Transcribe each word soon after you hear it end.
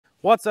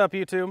What's up,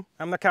 YouTube?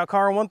 I'm the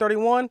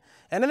Calcara131,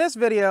 and in this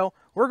video,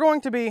 we're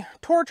going to be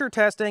torture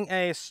testing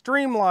a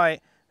Streamlight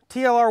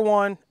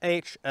TLR-1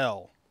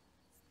 HL.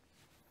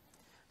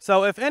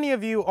 So if any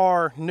of you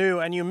are new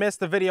and you missed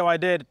the video I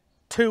did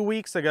 2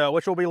 weeks ago,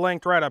 which will be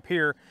linked right up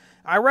here,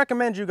 I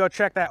recommend you go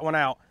check that one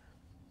out.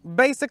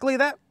 Basically,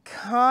 that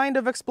kind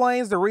of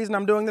explains the reason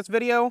I'm doing this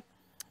video.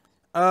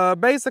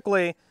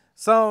 Basically,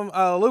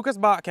 Lucas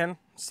Botkin,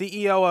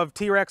 CEO of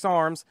T-Rex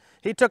Arms,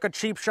 he took a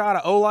cheap shot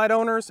at Olight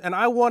owners, and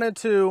I wanted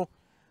to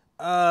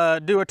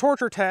do a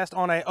torture test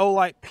on a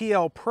Olight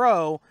PL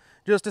Pro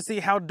just to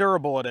see how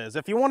durable it is.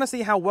 If you want to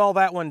see how well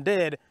that one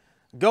did,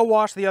 go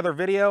watch the other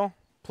video,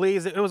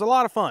 please. It was a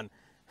lot of fun.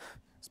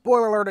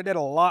 Spoiler alert, it did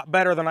a lot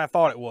better than I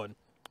thought it would.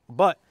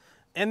 But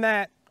on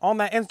that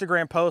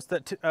Instagram post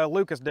that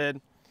Lucas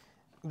did,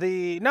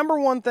 the number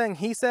one thing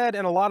he said,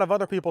 and a lot of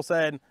other people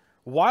said,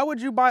 why would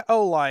you buy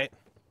Olight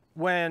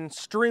when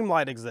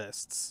Streamlight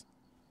exists?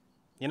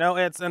 You know,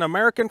 it's an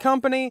American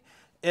company.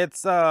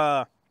 It's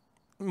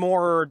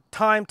more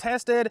time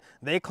tested.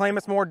 They claim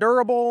it's more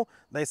durable.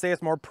 They say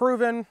it's more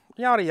proven,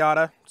 yada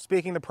yada,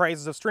 speaking the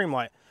praises of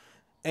Streamlight.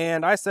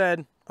 And I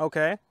said,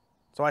 okay.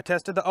 So I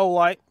tested the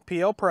Olight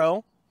PL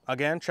Pro.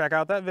 Again, check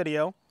out that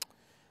video.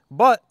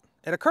 But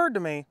it occurred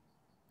to me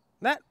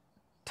that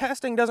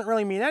testing doesn't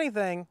really mean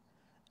anything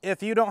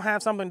if you don't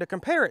have something to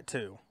compare it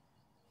to.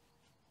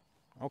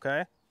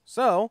 Okay,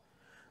 so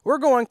we're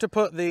going to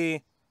put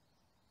the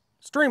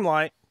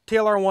Streamlight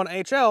TLR-1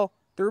 HL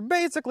through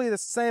basically the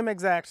same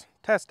exact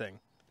testing.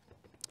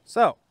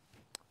 So,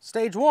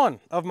 stage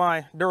one of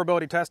my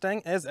durability testing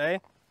is a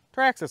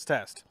Traxxas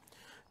test.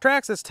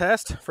 Traxxas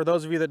test, for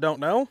those of you that don't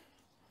know,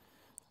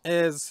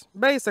 is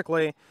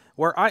basically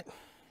where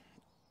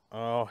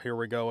oh, here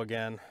we go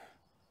again.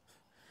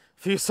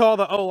 If you saw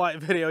the Olight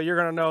video, you're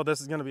going to know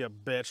this is going to be a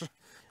bitch.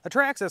 A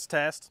Traxxas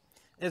test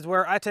is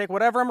where I take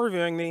whatever I'm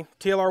reviewing, the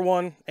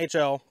TLR-1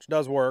 HL, which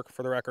does work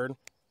for the record.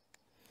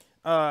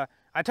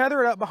 I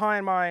tether it up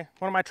behind one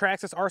of my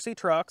Traxxas RC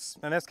trucks,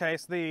 in this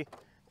case the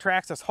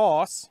Traxxas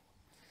Hoss,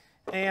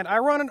 and I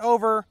run it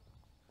over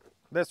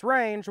this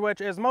range,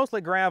 which is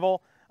mostly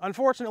gravel.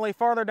 Unfortunately,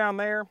 farther down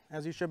there,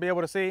 as you should be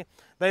able to see,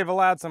 they've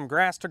allowed some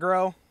grass to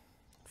grow,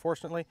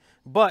 fortunately,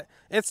 but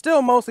it's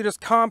still mostly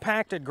just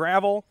compacted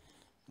gravel.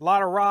 A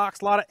lot of rocks,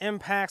 a lot of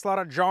impacts, a lot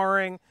of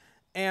jarring,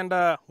 and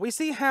we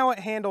see how it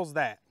handles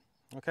that,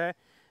 okay?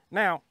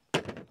 Now,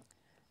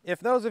 if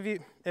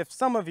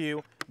some of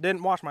you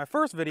didn't watch my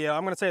first video,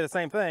 I'm going to say the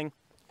same thing.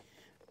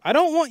 I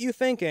don't want you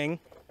thinking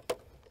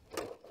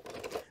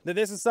that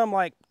this is some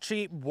like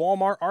cheap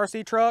Walmart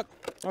RC truck,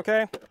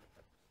 okay?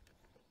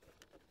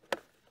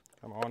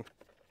 Come on.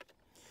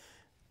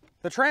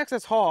 The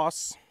Traxxas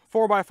Hoss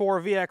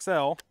 4x4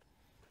 VXL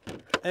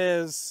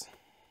is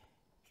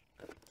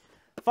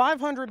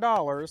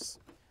 $500.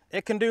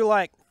 It can do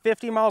like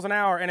 50 miles an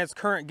hour in its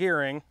current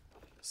gearing.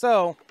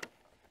 So,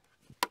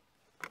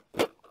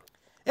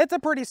 it's a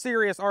pretty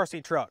serious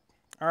RC truck,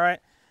 all right?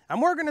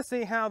 And we're gonna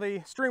see how the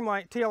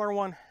Streamlight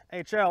TLR-1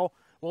 HL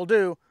will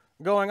do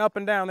going up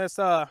and down this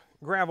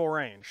gravel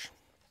range.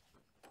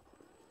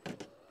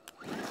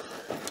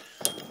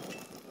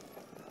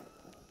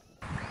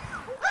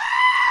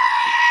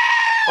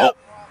 Oh!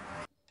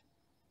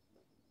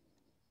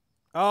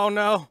 Oh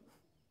no.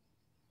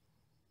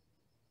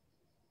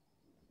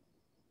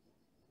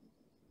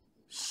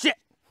 Shit!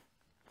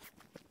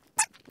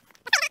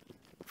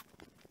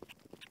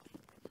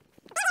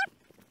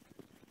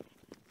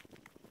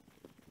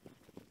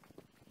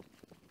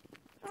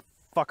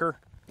 Fucker.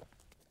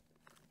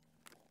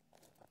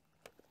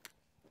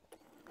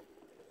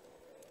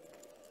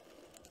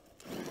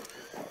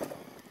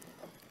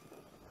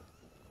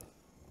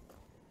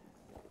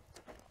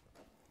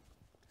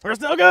 We're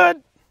still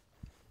good.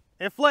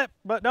 It flipped,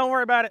 but don't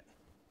worry about it.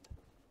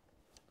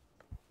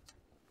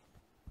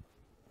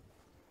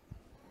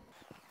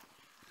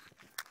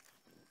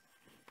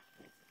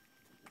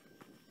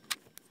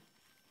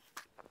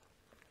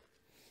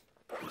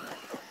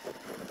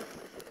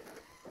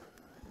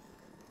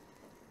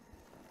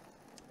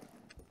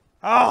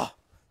 Oh,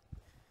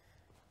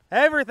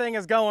 everything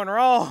is going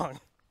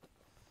wrong.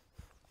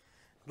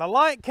 The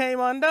light came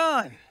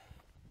undone.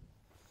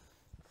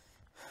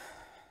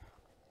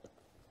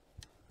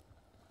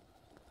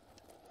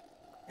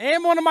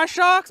 And one of my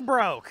shocks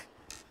broke.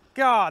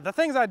 God, the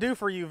things I do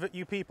for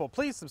you people.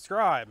 Please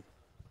subscribe.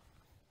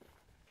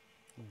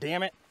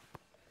 Damn it.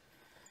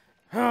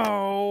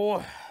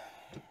 Oh.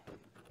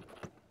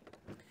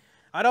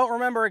 I don't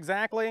remember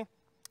exactly.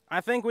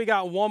 I think we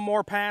got one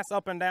more pass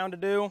up and down to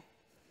do.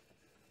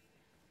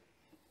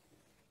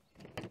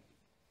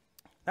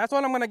 That's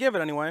what I'm going to give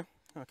it anyway.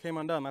 Oh, it came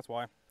undone, that's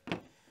why.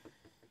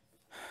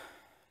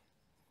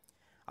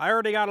 I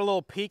already got a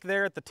little peek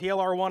there at the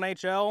TLR-1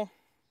 HL.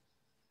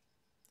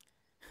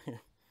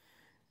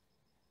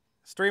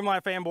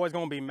 Streamlight fanboy's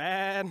going to be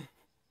mad.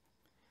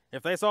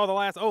 If they saw the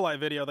last Olight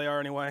video, they are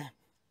anyway.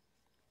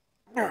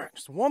 All right,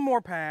 just one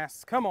more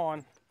pass. Come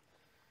on.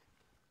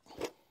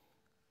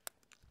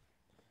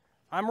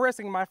 I'm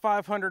risking my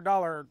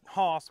 $500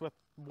 Hoss with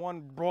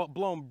one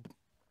blown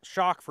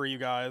shock for you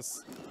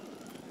guys.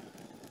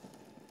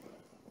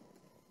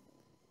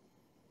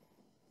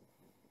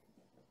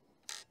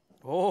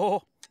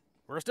 Oh,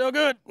 we're still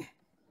good.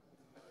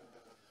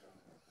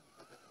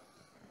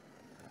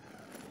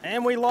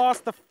 And we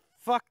lost the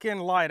fucking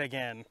light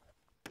again.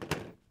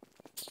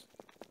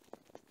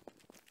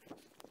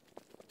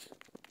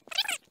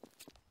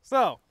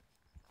 So,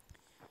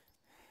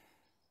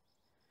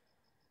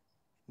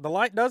 the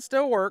light does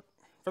still work,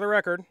 for the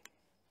record.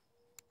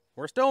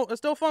 It's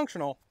still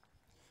functional.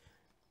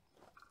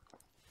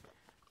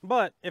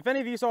 But if any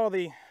of you saw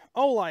the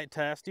O-light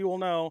test, you will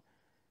know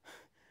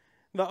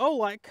the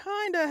O-light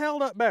kind of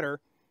held up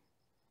better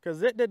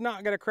because it did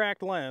not get a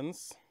cracked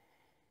lens.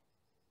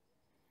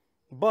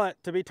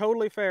 But to be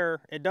totally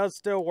fair, it does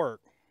still work.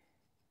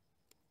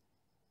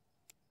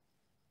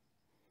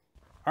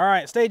 All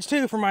right, stage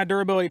 2 for my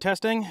durability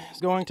testing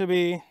is going to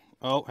be,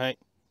 oh, hey,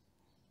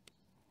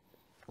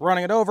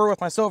 running it over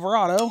with my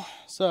Silverado.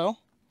 So,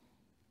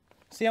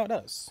 see how it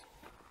does.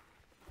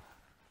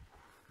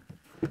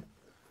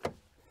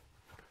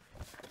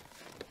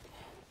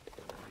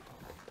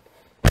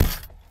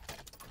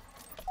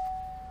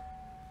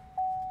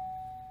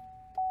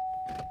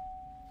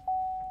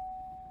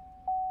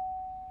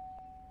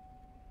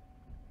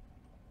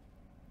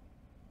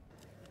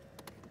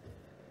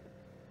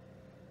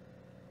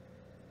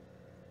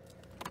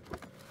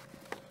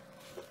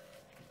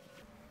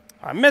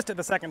 I missed it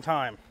the second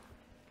time.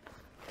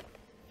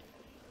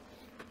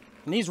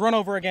 And these run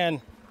over again,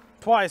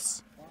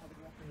 twice.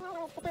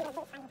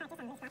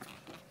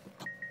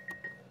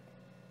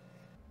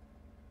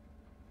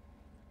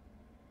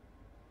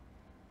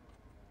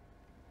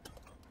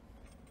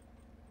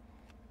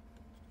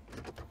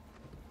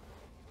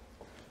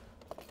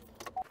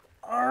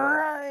 All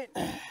right.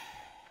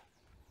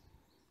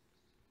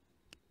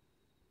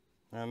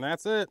 And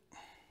that's it.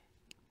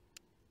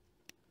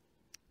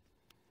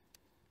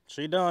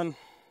 She done.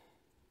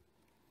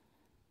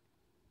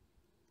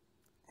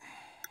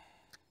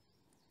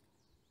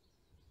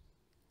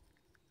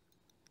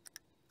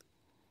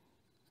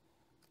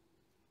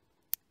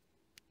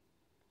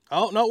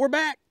 Oh, no, we're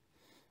back.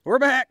 We're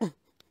back.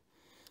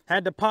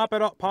 Had to pop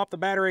it up, pop the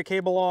battery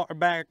cable off, or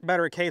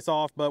battery case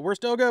off, but we're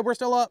still good. We're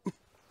still up.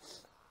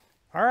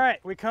 All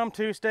right, we come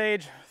to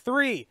stage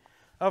 3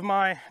 of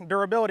my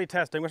durability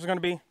testing, which is going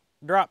to be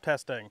drop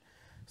testing.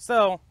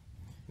 So,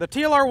 the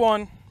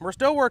TLR-1, we're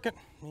still working.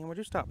 Man, would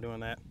you stop doing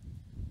that?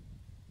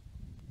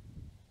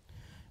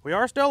 We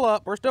are still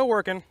up. We're still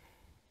working.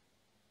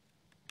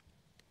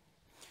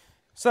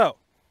 So,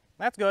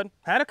 that's good.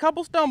 Had a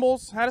couple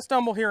stumbles. Had a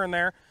stumble here and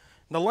there.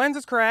 The lens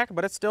is cracked,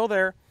 but it's still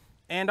there.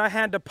 And I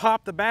had to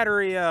pop the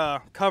battery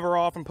cover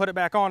off and put it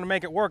back on to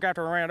make it work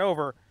after I ran it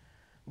over.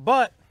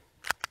 But,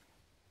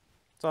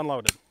 it's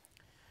unloaded.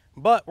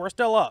 But, we're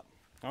still up.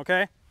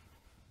 Okay?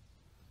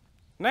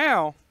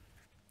 Now,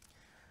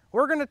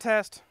 we're going to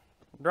test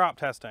drop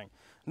testing.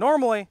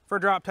 Normally, for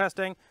drop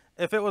testing,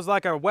 if it was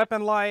like a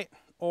weapon light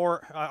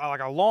or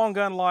like a long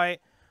gun light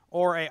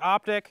or a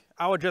optic,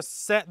 I would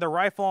just set the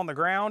rifle on the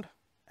ground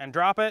and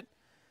drop it.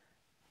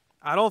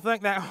 I don't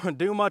think that would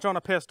do much on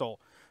a pistol.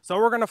 So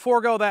we're going to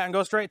forego that and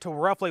go straight to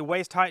roughly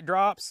waist height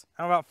drops.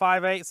 I'm about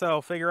 5'8",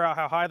 so figure out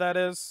how high that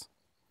is.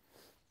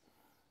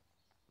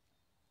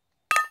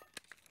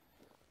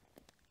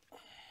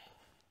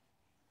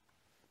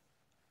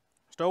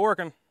 Still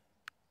working.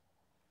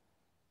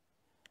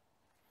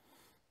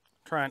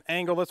 Try and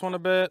angle this one a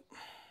bit.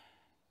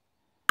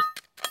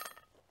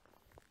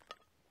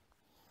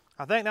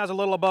 I think that was a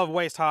little above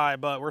waist high,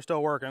 but we're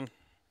still working.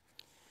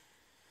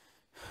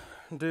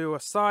 Do a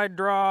side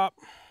drop.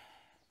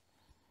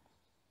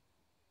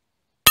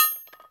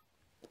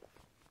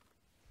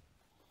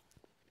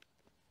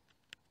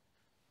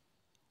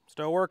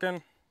 Still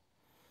working.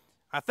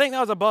 I think that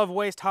was above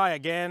waist high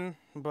again,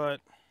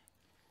 but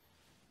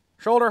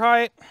shoulder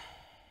height.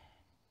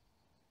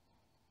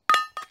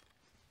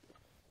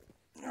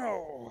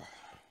 Oh.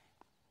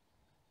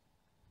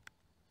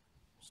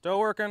 Still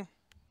working.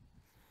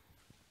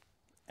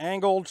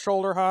 Angled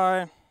shoulder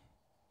high.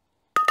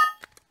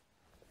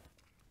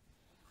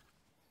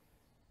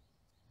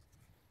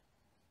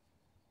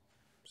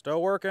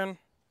 Still working.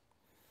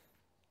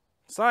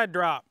 Side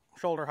drop,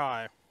 shoulder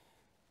high.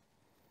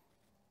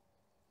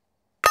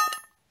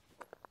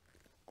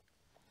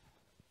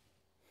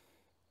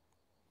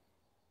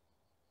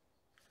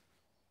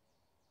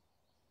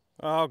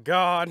 Oh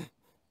God.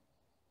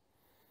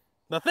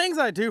 The things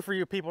I do for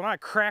you people, and I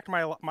cracked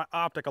my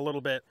optic a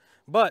little bit,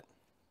 but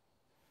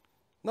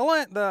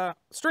the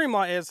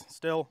Streamlight is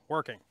still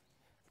working.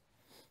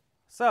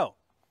 So,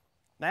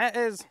 that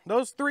is,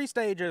 those 3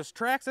 stages,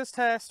 Traxxas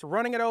test,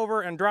 running it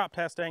over, and drop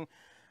testing,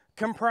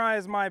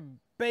 comprise my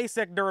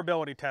basic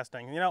durability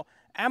testing. You know,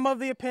 I'm of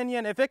the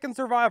opinion, if it can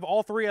survive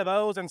all 3 of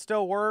those and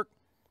still work,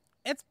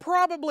 it's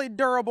probably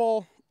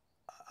durable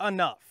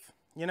enough.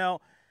 You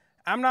know,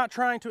 I'm not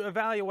trying to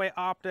evaluate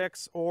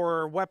optics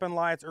or weapon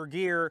lights or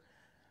gear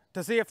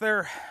to see if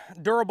they're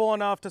durable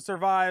enough to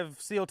survive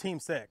SEAL Team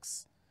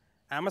 6.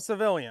 I'm a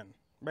civilian,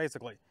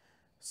 basically.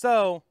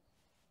 So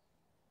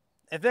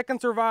if it can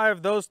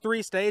survive those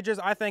 3 stages,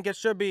 I think it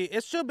should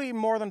be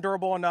more than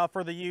durable enough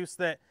for the use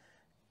that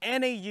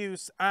any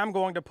use I'm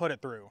going to put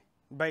it through,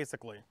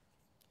 basically.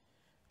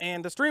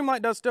 And the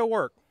Streamlight does still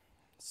work.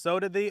 So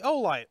did the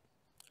O-Light.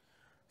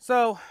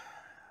 So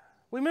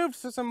we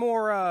moved to some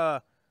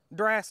more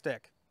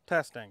drastic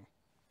testing.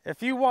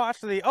 If you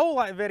watched the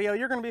O-Light video,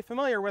 you're going to be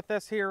familiar with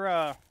this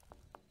here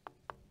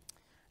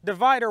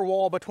divider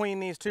wall between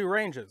these 2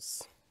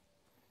 ranges.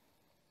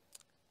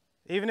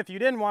 Even if you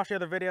didn't watch the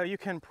other video, you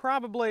can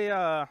probably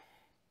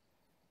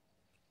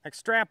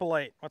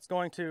extrapolate what's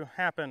going to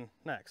happen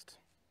next.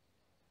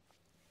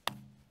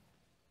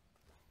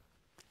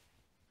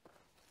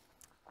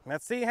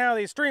 Let's see how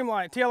the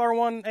Streamlight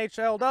TLR-1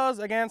 HL does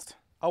against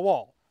a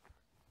wall.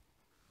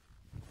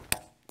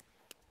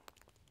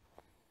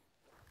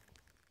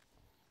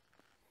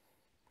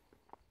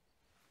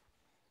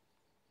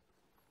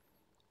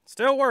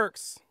 Still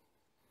works.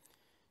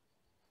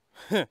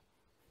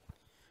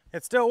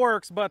 It still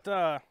works, but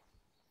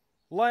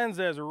lens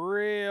is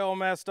real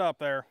messed up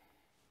there.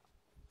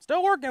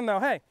 Still working though,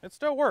 hey, it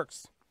still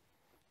works.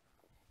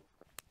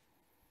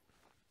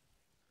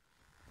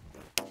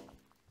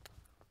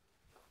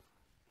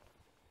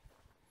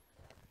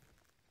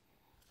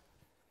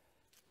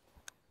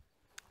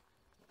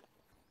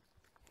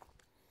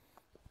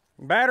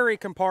 Battery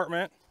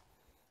compartment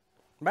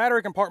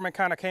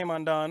kind of came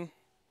undone.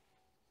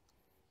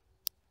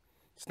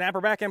 Snap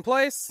her back in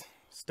place,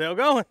 still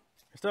going,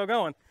 still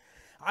going.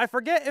 I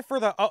forget if for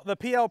the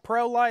PL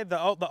Pro light, the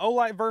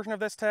O-Light version of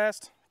this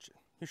test,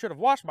 you should have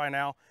watched by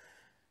now.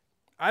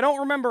 I don't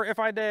remember if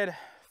I did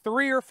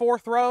 3 or 4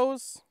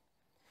 throws,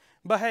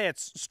 but hey,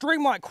 it's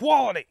Streamlight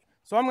quality,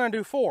 so I'm going to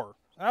do 4.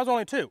 That was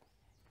only 2.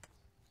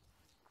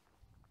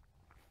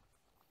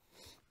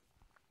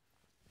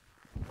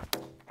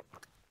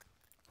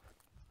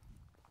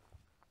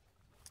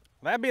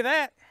 That'd be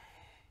that.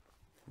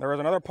 There was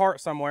another part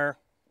somewhere.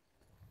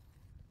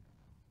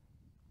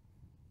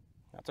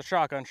 That's a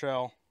shotgun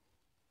shell.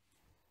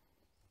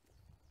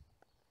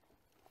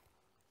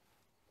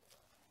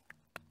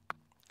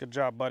 Good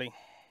job, buddy.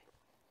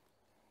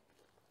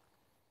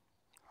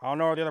 I don't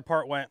know where the other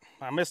part went.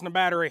 I'm missing a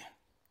battery.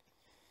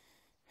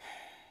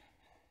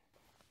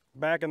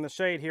 Back in the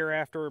shade here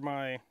after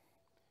my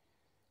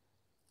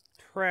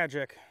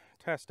tragic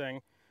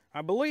testing.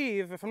 I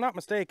believe, if I'm not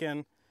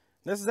mistaken,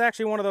 this is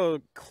actually one of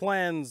those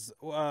cleanse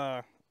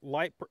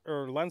light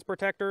or lens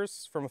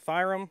protectors from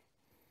Thyrum.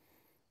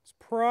 It's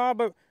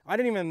probably, I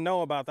didn't even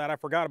know about that. I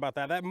forgot about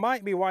that. That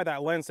might be why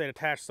that lens stayed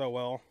attached so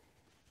well.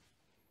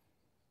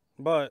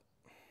 But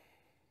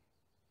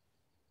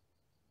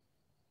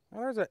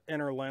well, there's an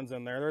inner lens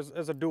in there.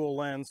 There's a dual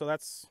lens, so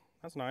that's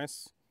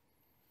nice.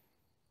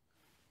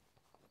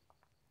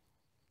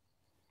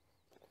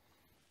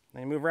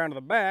 Then you move around to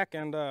the back,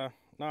 and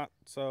not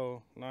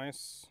so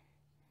nice.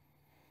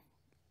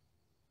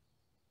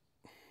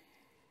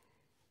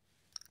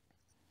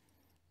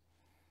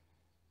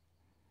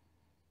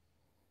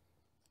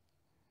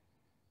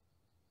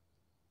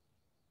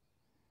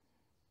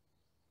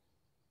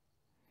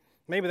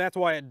 Maybe that's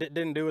why it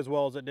didn't do as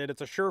well as it did.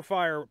 It's a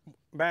Surefire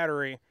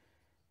battery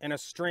and a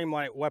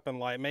Streamlight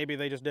Weaponlight. Maybe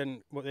they just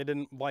didn't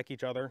like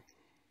each other.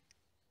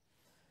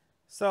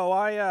 So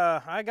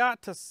I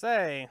got to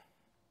say,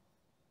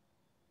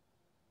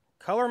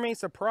 color me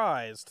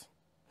surprised.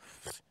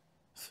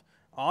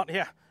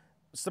 Yeah,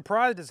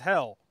 surprised as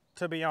hell,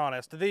 to be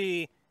honest.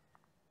 The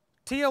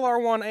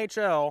TLR-1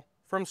 HL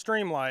from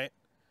Streamlight,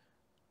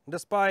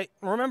 despite,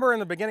 remember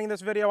in the beginning of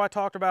this video I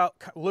talked about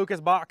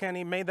Lucas Botkin,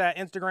 he made that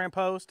Instagram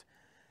post.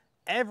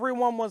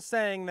 Everyone was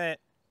saying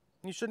that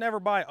you should never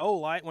buy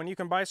O-Light when you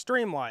can buy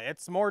Streamlight.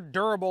 It's more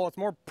durable, it's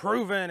more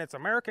proven, it's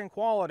American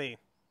quality.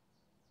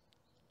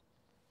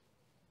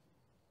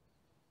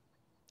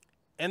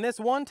 In this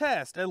one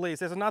test, at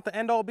least, this is not the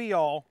end-all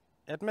be-all,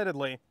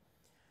 admittedly.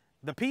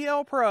 The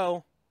PL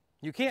Pro,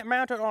 you can't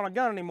mount it on a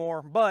gun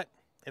anymore, but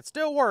it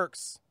still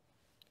works.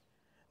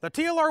 The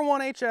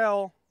TLR-1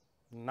 HL,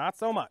 not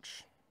so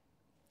much.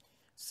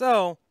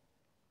 So,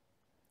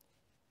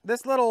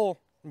 this little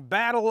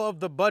battle of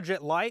the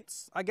budget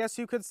lights, I guess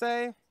you could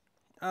say.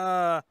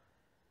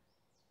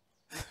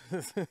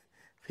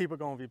 People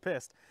gonna be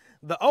pissed.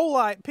 The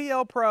O-Light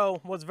PL Pro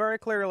was very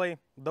clearly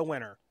the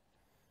winner.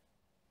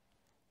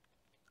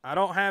 I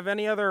don't have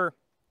any other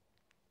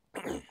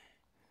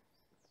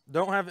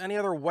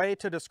way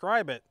to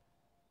describe it.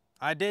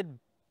 I did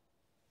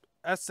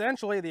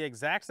essentially the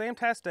exact same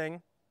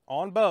testing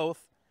on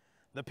both.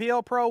 The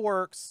PL Pro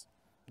works,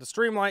 the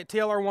Streamlight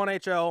TLR-1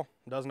 HL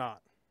does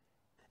not.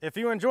 If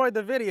you enjoyed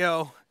the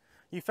video,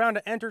 you found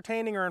it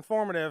entertaining or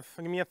informative,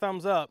 give me a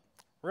thumbs up.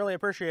 Really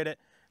appreciate it.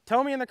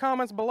 Tell me in the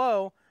comments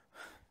below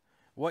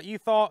what you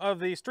thought of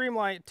the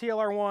Streamlight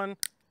TLR-1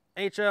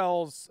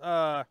 HL's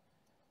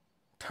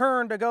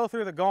turn to go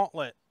through the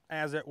gauntlet,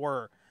 as it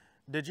were.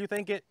 Did you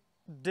think it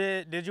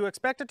did you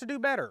expect it to do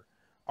better?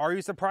 Are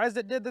you surprised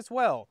it did this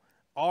well?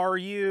 Are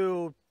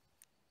you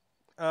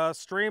a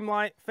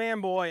Streamlight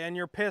fanboy and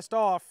you're pissed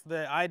off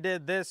that I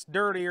did this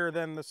dirtier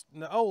than the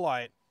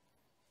Olight,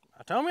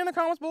 tell me in the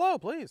comments below,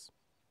 please.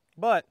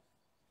 But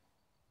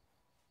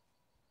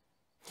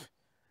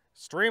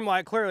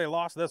Streamlight clearly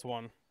lost this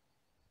one.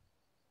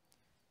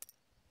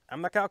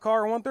 I'm the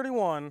Car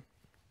 131,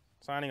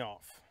 signing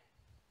off.